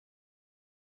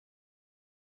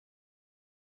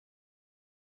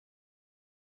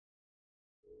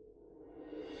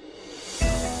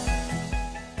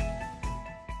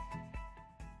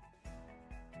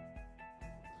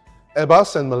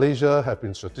Airbus and Malaysia have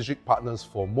been strategic partners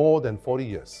for more than 40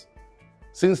 years.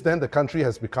 Since then, the country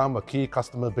has become a key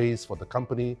customer base for the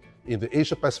company in the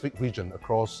Asia-Pacific region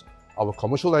across our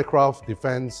commercial aircraft,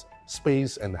 defense,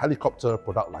 space and helicopter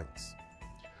product lines.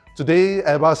 Today,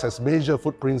 Airbus has major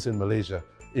footprints in Malaysia,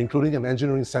 including an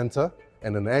engineering center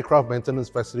and an aircraft maintenance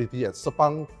facility at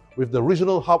Sepang, with the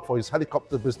regional hub for its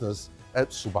helicopter business at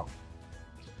Subang.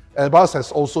 Airbus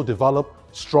has also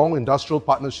developed strong industrial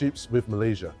partnerships with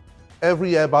Malaysia.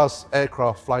 Every Airbus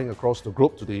aircraft flying across the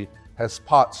globe today has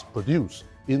parts produced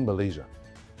in Malaysia.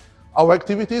 Our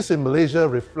activities in Malaysia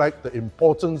reflect the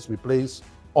importance we place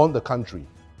on the country,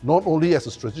 not only as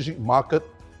a strategic market,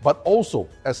 but also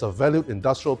as a valued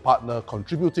industrial partner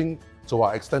contributing to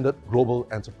our extended global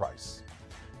enterprise.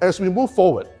 As we move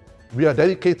forward, we are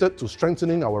dedicated to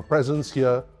strengthening our presence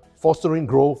here, fostering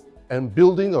growth, and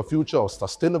building a future of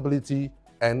sustainability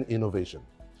and innovation.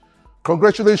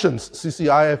 Congratulations,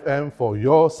 CCIFM, for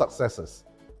your successes.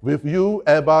 With you,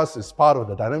 Airbus is part of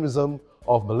the dynamism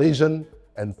of Malaysian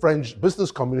and French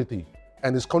business community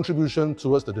and its contribution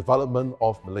towards the development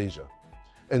of Malaysia.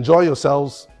 Enjoy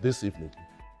yourselves this evening.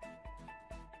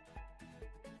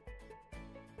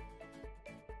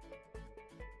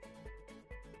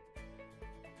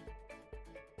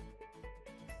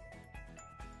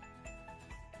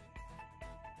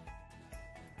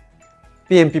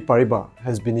 BNP Paribas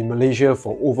has been in Malaysia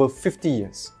for over 50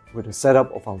 years with the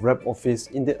setup of our rep office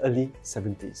in the early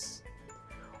 70s.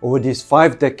 Over these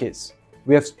 5 decades,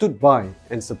 we have stood by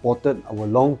and supported our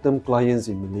long-term clients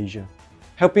in Malaysia,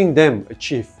 helping them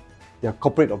achieve their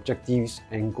corporate objectives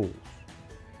and goals.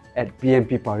 At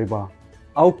BNP Paribas,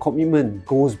 our commitment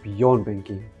goes beyond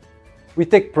banking. We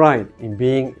take pride in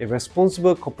being a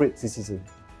responsible corporate citizen,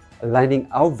 aligning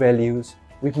our values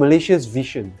with Malaysia's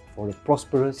vision for a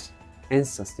prosperous and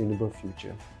sustainable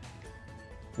future.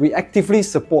 We actively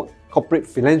support corporate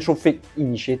philanthropic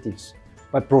initiatives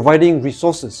by providing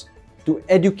resources to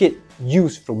educate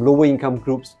youth from lower income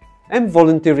groups and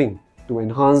volunteering to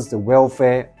enhance the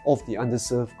welfare of the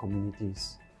underserved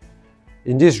communities.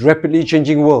 In this rapidly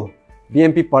changing world,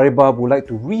 BNP Paribas would like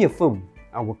to reaffirm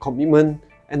our commitment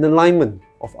and alignment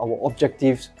of our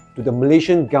objectives to the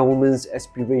Malaysian government's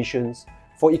aspirations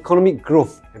for economic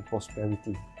growth and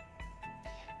prosperity.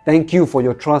 Thank you for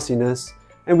your trust in us,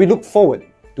 and we look forward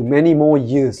to many more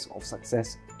years of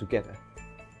success together.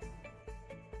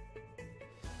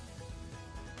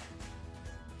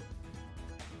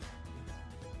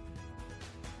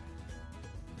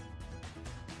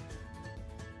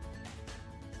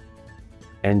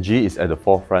 Engie is at the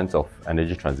forefront of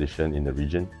energy transition in the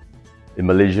region. In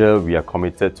Malaysia, we are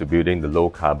committed to building the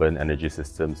low-carbon energy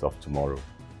systems of tomorrow.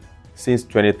 Since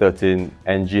 2013,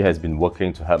 Engie has been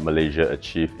working to help Malaysia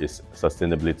achieve its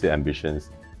sustainability ambitions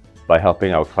by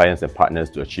helping our clients and partners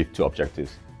to achieve 2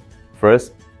 objectives.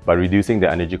 First, by reducing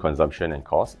their energy consumption and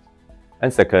cost,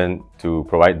 and second, to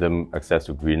provide them access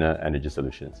to greener energy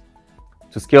solutions.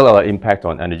 To scale our impact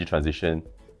on energy transition,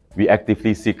 we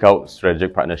actively seek out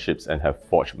strategic partnerships and have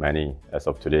forged many as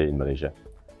of today in Malaysia.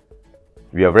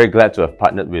 We are very glad to have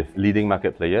partnered with leading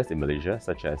market players in Malaysia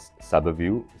such as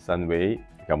Cyberview, Sunway,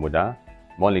 Gamuda,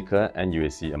 Molica and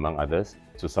UAC, among others,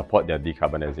 to support their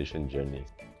decarbonization journeys.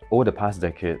 Over the past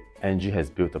decade, Engie has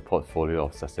built a portfolio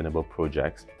of sustainable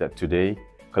projects that today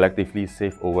collectively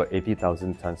save over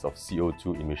 80,000 tons of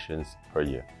CO2 emissions per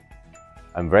year.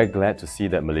 I'm very glad to see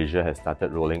that Malaysia has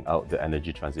started rolling out the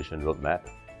energy transition roadmap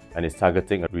and is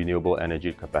targeting a renewable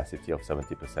energy capacity of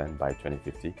 70% by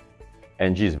 2050.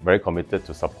 Engie is very committed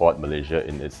to support Malaysia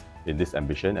in this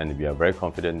ambition, and we are very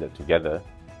confident that together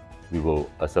we will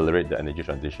accelerate the energy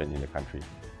transition in the country.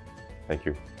 Thank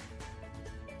you.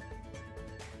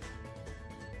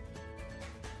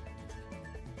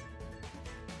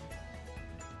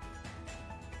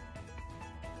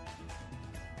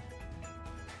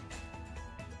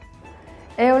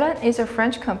 Éolane is a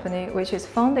French company which is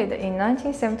founded in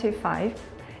 1975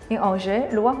 in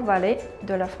Angers, Loire-Vallée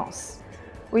de la France.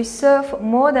 We serve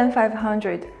more than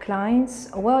 500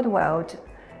 clients worldwide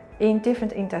in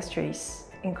different industries,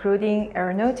 including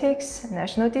aeronautics,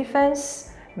 national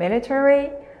defense, military,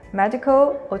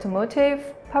 medical,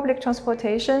 automotive, public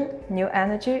transportation, new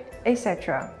energy,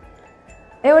 etc.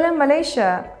 Éolane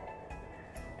Malaysia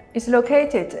is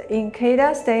located in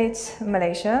Kedah State,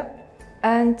 Malaysia,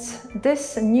 and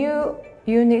this new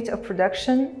unit of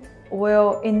production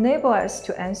will enable us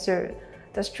to answer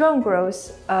the strong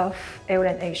growth of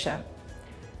Éolane Asia.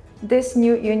 This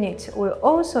new unit will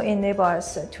also enable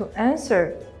us to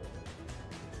answer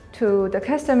to the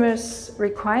customers'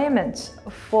 requirements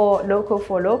for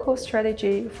local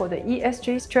strategy, for the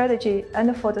ESG strategy,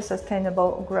 and for the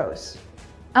sustainable growth.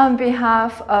 On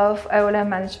behalf of Éolane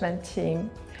management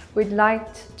team, we'd like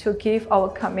to give our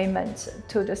commitment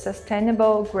to the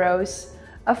sustainable growth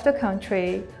of the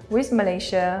country with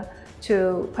Malaysia,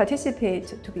 to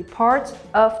participate, to be part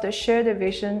of the shared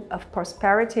vision of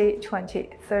Prosperity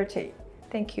 2030.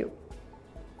 Thank you.